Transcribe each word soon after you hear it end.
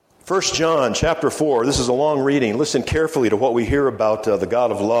1 John chapter 4, this is a long reading. Listen carefully to what we hear about the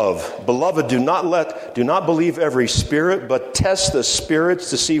God of love. Beloved, do not believe every spirit, but test the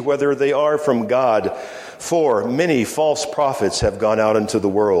spirits to see whether they are from God. For many false prophets have gone out into the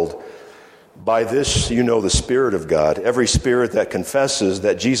world. By this you know the Spirit of God. Every spirit that confesses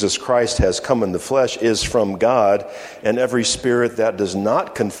that Jesus Christ has come in the flesh is from God, and every spirit that does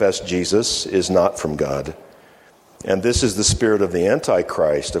not confess Jesus is not from God. And this is the spirit of the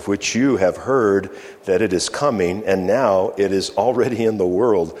Antichrist, of which you have heard that it is coming, and now it is already in the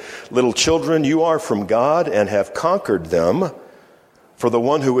world. Little children, you are from God and have conquered them, for the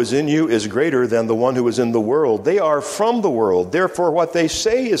one who is in you is greater than the one who is in the world. They are from the world, therefore what they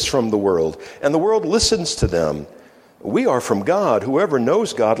say is from the world, and the world listens to them. We are from God. Whoever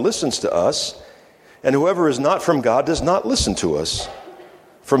knows God listens to us, and whoever is not from God does not listen to us.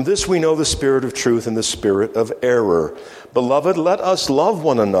 From this we know the spirit of truth and the spirit of error. Beloved, let us love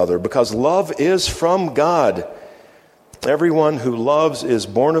one another, because love is from God. Everyone who loves is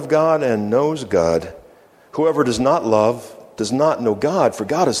born of God and knows God. Whoever does not love does not know God, for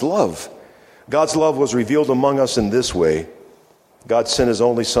God is love. God's love was revealed among us in this way. God sent his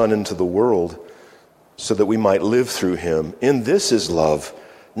only Son into the world so that we might live through him. In this is love,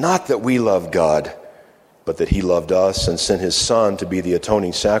 not that we love God, but that he loved us and sent his Son to be the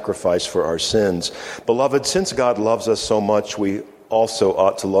atoning sacrifice for our sins. Beloved, since God loves us so much, we also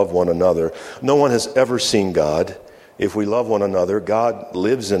ought to love one another. No one has ever seen God. If we love one another, God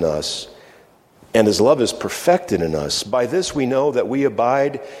lives in us, and his love is perfected in us. By this we know that we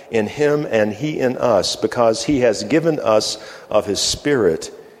abide in him and he in us, because he has given us of his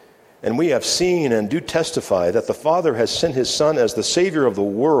Spirit. And we have seen and do testify that the Father has sent his Son as the Savior of the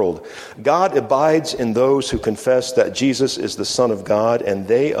world. God abides in those who confess that Jesus is the Son of God, and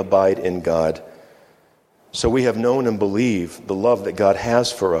they abide in God. So we have known and believed the love that God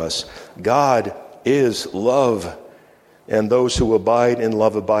has for us. God is love, and those who abide in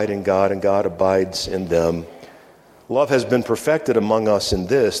love abide in God, and God abides in them. Love has been perfected among us in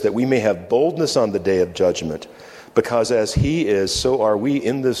this, that we may have boldness on the day of judgment. Because as he is, so are we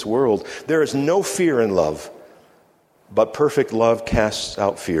in this world. There is no fear in love, but perfect love casts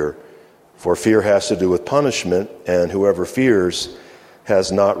out fear. For fear has to do with punishment, and whoever fears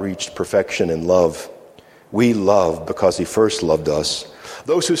has not reached perfection in love. We love because he first loved us.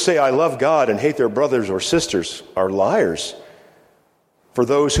 Those who say, I love God, and hate their brothers or sisters are liars. For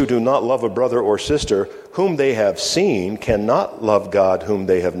those who do not love a brother or sister whom they have seen cannot love God whom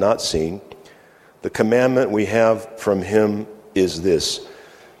they have not seen. The commandment we have from him is this: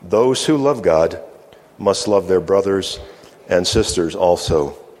 those who love God must love their brothers and sisters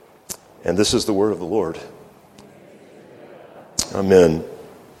also. And this is the word of the Lord. Amen.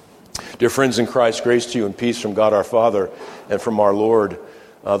 Dear friends in Christ, grace to you and peace from God our Father and from our Lord,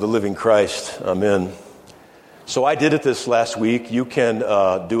 the living Christ. Amen. So I did it this last week. You can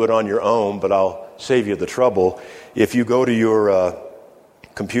do it on your own, but I'll save you the trouble. If you go to your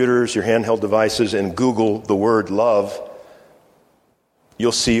computers, your handheld devices, and Google the word love,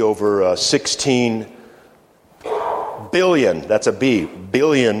 you'll see over 16 billion, that's a B,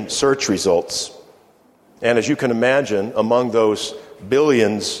 billion search results. And as you can imagine, among those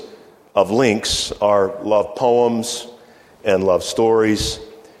billions of links are love poems and love stories.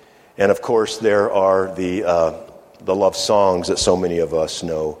 And of course, there are the love songs that so many of us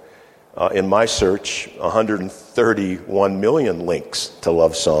know. In my search, 131 million links to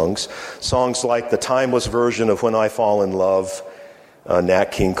love songs. Songs like the timeless version of When I Fall in Love.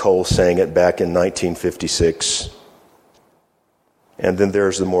 Nat King Cole sang it back in 1956. And then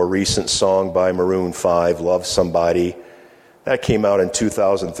there's the more recent song by Maroon 5, Love Somebody. That came out in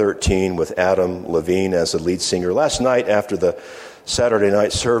 2013 with Adam Levine as the lead singer. Last night after the Saturday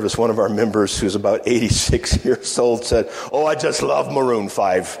night service, one of our members, who's about 86 years old, said, "Oh, I just love Maroon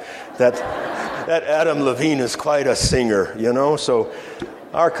 5. That Adam Levine is quite a singer, you know." So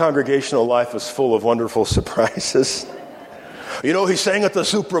our congregational life is full of wonderful surprises. You know, he sang at the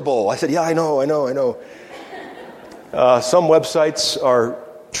Super Bowl. I said, yeah, I know. Some websites are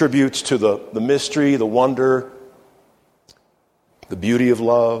tributes to the mystery, the wonder, the beauty of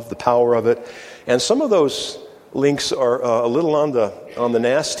love, the power of it. And some of those links are a little on the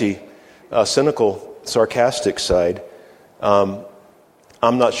nasty, cynical, sarcastic side.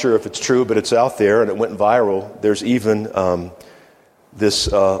 I'm not sure if it's true, but it's out there and it went viral. There's even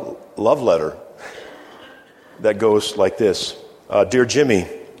this love letter that goes like this. Dear Jimmy,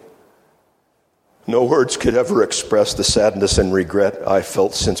 no words could ever express the sadness and regret I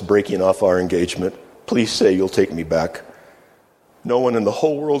felt since breaking off our engagement. Please say you'll take me back. No one in the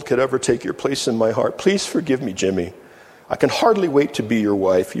whole world could ever take your place in my heart. Please forgive me, Jimmy. I can hardly wait to be your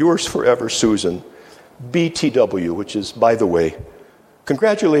wife. Yours forever, Susan. BTW, which is, by the way,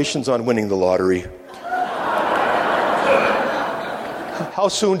 congratulations on winning the lottery. How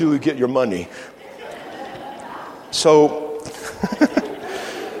soon do we get your money? So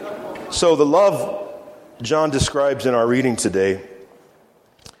the love John describes in our reading today,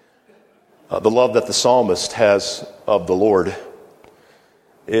 the love that the psalmist has of the Lord,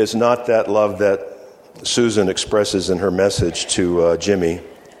 is not that love that Susan expresses in her message to Jimmy.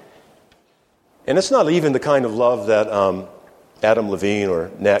 And it's not even the kind of love that Adam Levine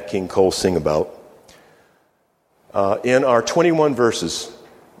or Nat King Cole sing about. In our 21 verses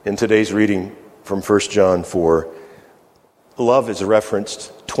in today's reading from 1 John 4, love is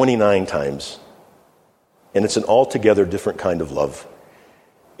referenced 29 times. And it's an altogether different kind of love.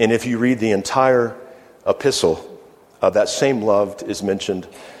 And if you read the entire epistle, that same love is mentioned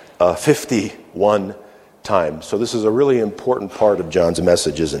 51 times. So this is a really important part of John's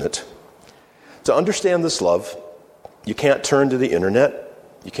message, isn't it? To understand this love, you can't turn to the internet.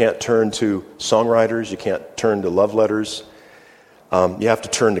 You can't turn to songwriters. You can't turn to love letters. You have to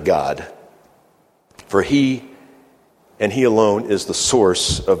turn to God. For He and He alone is the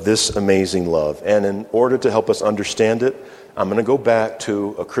source of this amazing love. And in order to help us understand it, I'm going to go back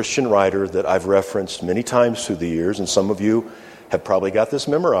to a Christian writer that I've referenced many times through the years, and some of you have probably got this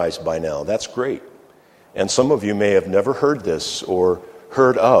memorized by now. That's great. And some of you may have never heard this or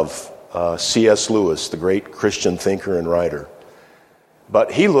heard of C.S. Lewis, the great Christian thinker and writer.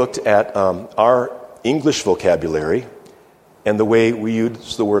 But he looked at our English vocabulary and the way we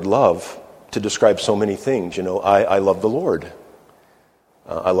use the word love to describe so many things. You know, I love the Lord.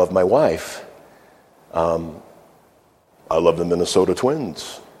 I love my wife. I love the Minnesota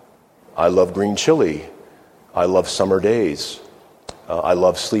Twins. I love green chili. I love summer days. I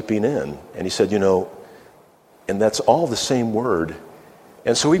love sleeping in. And he said, you know, and that's all the same word.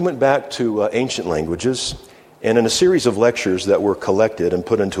 And so we went back to ancient languages, and in a series of lectures that were collected and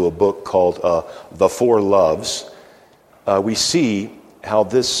put into a book called The Four Loves, we see how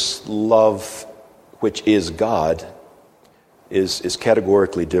this love, which is God, is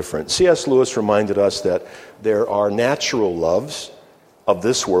categorically different. C.S. Lewis reminded us that there are natural loves of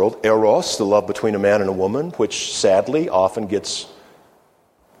this world, eros, the love between a man and a woman, which sadly often gets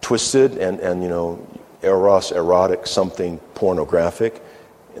twisted and you know, eros, erotic, something pornographic.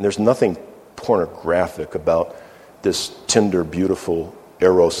 And there's nothing pornographic about this tender, beautiful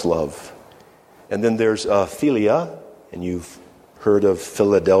eros love. And then there's philia, and you've heard of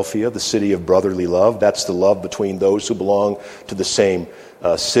Philadelphia, the city of brotherly love. That's the love between those who belong to the same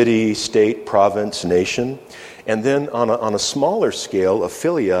city, state, province, nation. And then on a smaller scale, a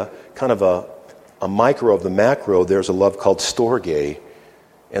philia, kind of a micro of the macro, there's a love called storge.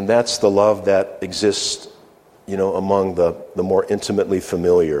 And that's the love that exists, you know, among the more intimately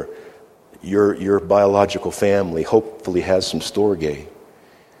familiar. Your biological family hopefully has some storge.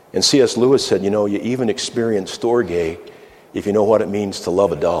 And C.S. Lewis said, you know, you even experience storge if you know what it means to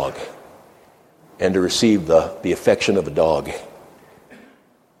love a dog and to receive the affection of a dog.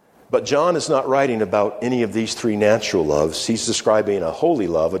 But John is not writing about any of these three natural loves. He's describing a holy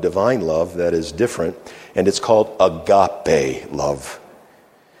love, a divine love that is different, and it's called agape love.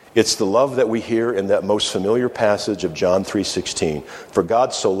 It's the love that we hear in that most familiar passage of John 3:16. For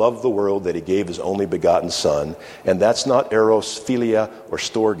God so loved the world that He gave His only begotten Son. And that's not eros, philia, or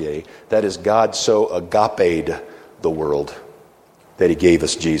storge. That is God so agape'd the world that He gave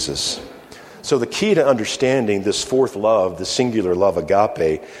us Jesus. So the key to understanding this fourth love, the singular love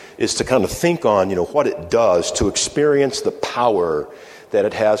agape, is to kind of think on, you know, what it does to experience the power that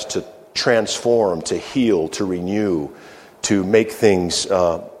it has to transform, to heal, to renew, to make things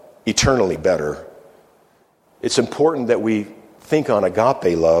eternally better. It's important that we think on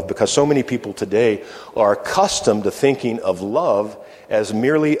agape love because so many people today are accustomed to thinking of love as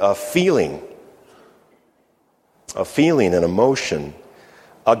merely a feeling and emotion.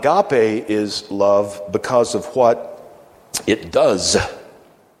 Agape is love because of what it does.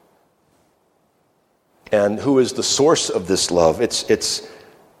 And who is the source of this love? It's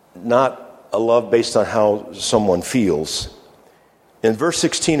not a love based on how someone feels. In verse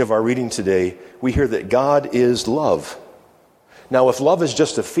 16 of our reading today, we hear that God is love. Now, if love is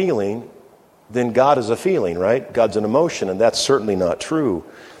just a feeling, then God is a feeling, right? God's an emotion, and that's certainly not true.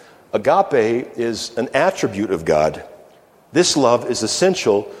 Agape is an attribute of God. This love is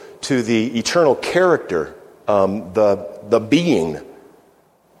essential to the eternal character, the being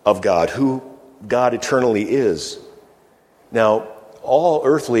of God, who God eternally is. Now, all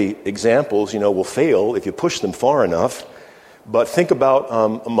earthly examples, you know, will fail if you push them far enough. But think about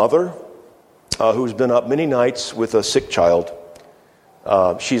a mother who's been up many nights with a sick child.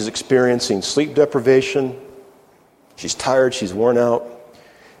 She's experiencing sleep deprivation. She's tired. She's worn out.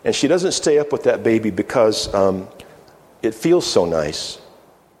 And she doesn't stay up with that baby because it feels so nice.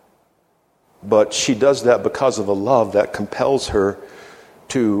 But she does that because of a love that compels her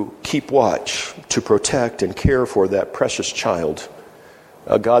to keep watch, to protect and care for that precious child.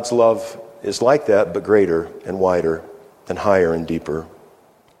 God's love is like that, but greater and wider and higher and deeper.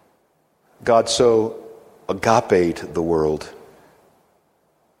 God so agaped the world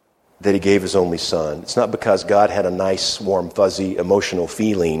that he gave his only son. It's not because God had a nice, warm, fuzzy, emotional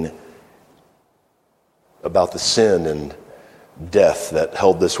feeling about the sin and death that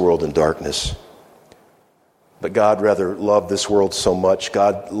held this world in darkness. But God rather loved this world so much.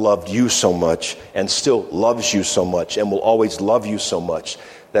 God loved you so much and still loves you so much and will always love you so much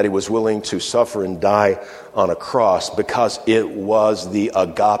that he was willing to suffer and die on a cross because it was the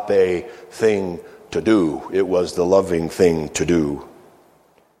agape thing to do. It was the loving thing to do.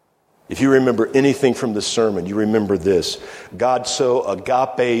 If you remember anything from this sermon, you remember this. God so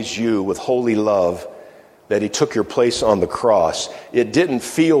agapes you with holy love that he took your place on the cross. It didn't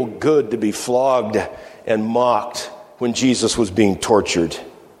feel good to be flogged and mocked when Jesus was being tortured.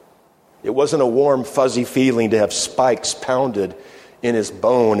 It wasn't a warm, fuzzy feeling to have spikes pounded in his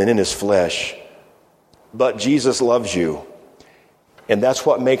bone and in his flesh. But Jesus loves you. And that's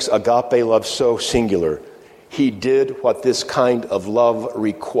what makes agape love so singular. He did what this kind of love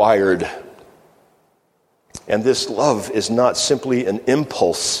required. And this love is not simply an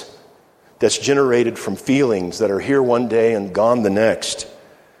impulse that's generated from feelings that are here one day and gone the next.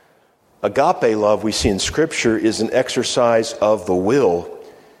 Agape love we see in Scripture is an exercise of the will.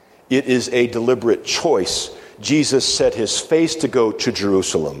 It is a deliberate choice. Jesus set his face to go to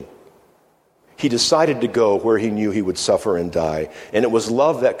Jerusalem. He decided to go where he knew he would suffer and die. And it was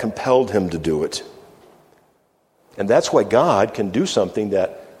love that compelled him to do it. And that's why God can do something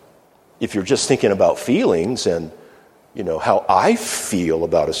that, if you're just thinking about feelings and, how I feel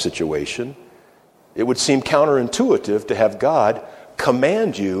about a situation, it would seem counterintuitive to have God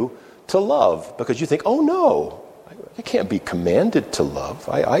command you to love. Because you think, oh no, I can't be commanded to love.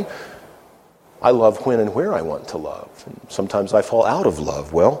 I love when and where I want to love. And sometimes I fall out of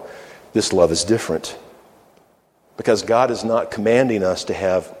love. Well, this love is different. Because God is not commanding us to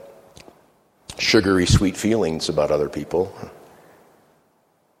have sugary sweet feelings about other people,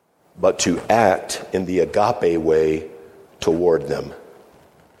 but to act in the agape way toward them.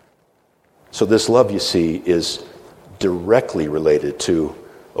 So this love, you see, is directly related to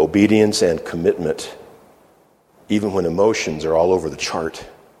obedience and commitment, even when emotions are all over the chart.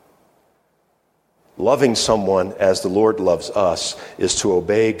 Loving someone as the Lord loves us is to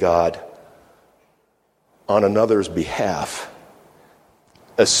obey God on another's behalf,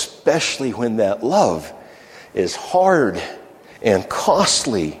 especially when that love is hard and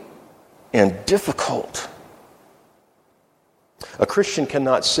costly and difficult. A Christian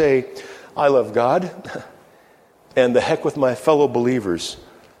cannot say, I love God, and the heck with my fellow believers.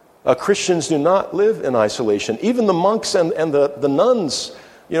 Christians do not live in isolation. Even the monks and the nuns,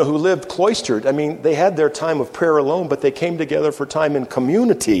 who lived cloistered, they had their time of prayer alone, but they came together for time in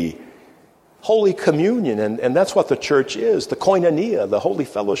community. Holy communion, and that's what the church is, the koinonia, the holy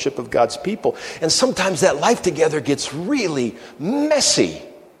fellowship of God's people. And sometimes that life together gets really messy.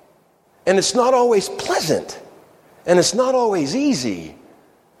 And it's not always pleasant. And it's not always easy.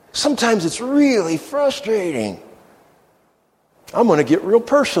 Sometimes it's really frustrating. I'm going to get real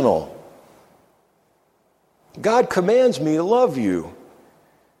personal. God commands me to love you,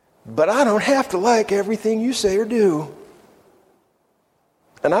 but I don't have to like everything you say or do.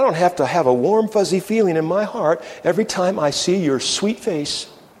 And I don't have to have a warm, fuzzy feeling in my heart every time I see your sweet face.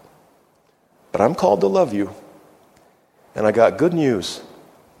 But I'm called to love you. And I got good news.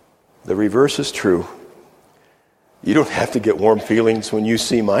 The reverse is true. You don't have to get warm feelings when you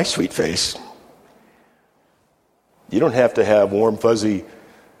see my sweet face. You don't have to have warm, fuzzy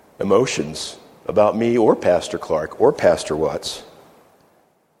emotions about me or Pastor Clark or Pastor Watts.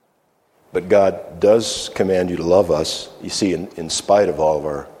 But God does command you to love us, you see, in spite of all of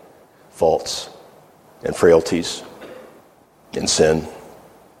our faults and frailties and sin.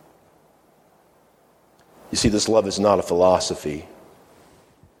 You see, this love is not a philosophy.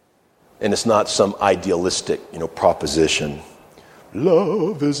 And it's not some idealistic, proposition.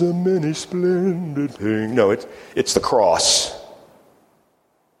 Love is a many splendid thing. No, it's the cross.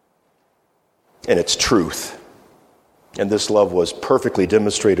 And it's truth. And this love was perfectly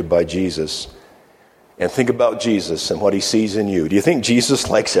demonstrated by Jesus. And think about Jesus and what he sees in you. Do you think Jesus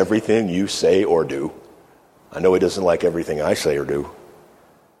likes everything you say or do? I know he doesn't like everything I say or do.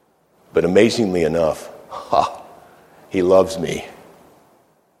 But amazingly enough, he loves me.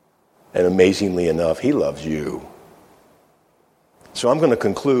 And amazingly enough, he loves you. So I'm going to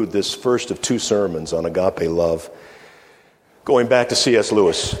conclude this first of 2 sermons on agape love going back to C.S.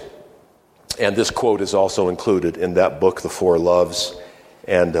 Lewis. And this quote is also included in that book, The Four Loves.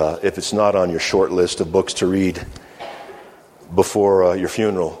 And if it's not on your short list of books to read before your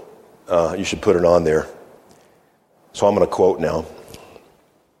funeral, you should put it on there. So I'm going to quote now.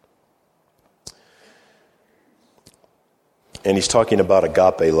 And he's talking about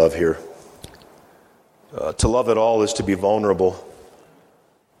agape love here. To love at all is to be vulnerable.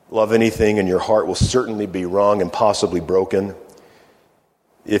 Love anything and your heart will certainly be wrong and possibly broken.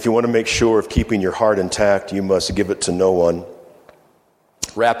 If you want to make sure of keeping your heart intact, you must give it to no one.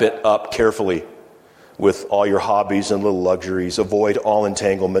 Wrap it up carefully with all your hobbies and little luxuries. Avoid all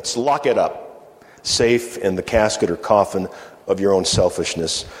entanglements. Lock it up, safe in the casket or coffin of your own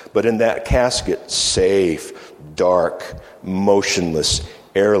selfishness. But in that casket, safe, dark, motionless,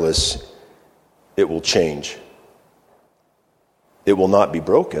 airless, it will change. It will not be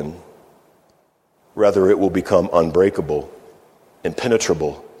broken. Rather, it will become unbreakable,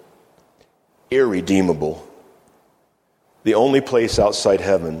 impenetrable, irredeemable. The only place outside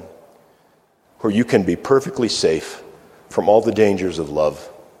heaven where you can be perfectly safe from all the dangers of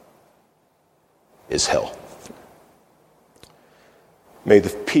love is hell. May the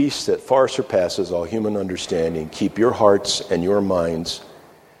peace that far surpasses all human understanding keep your hearts and your minds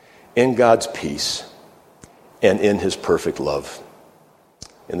in God's peace and in his perfect love.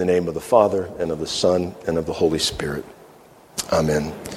 In the name of the Father, and of the Son, and of the Holy Spirit. Amen.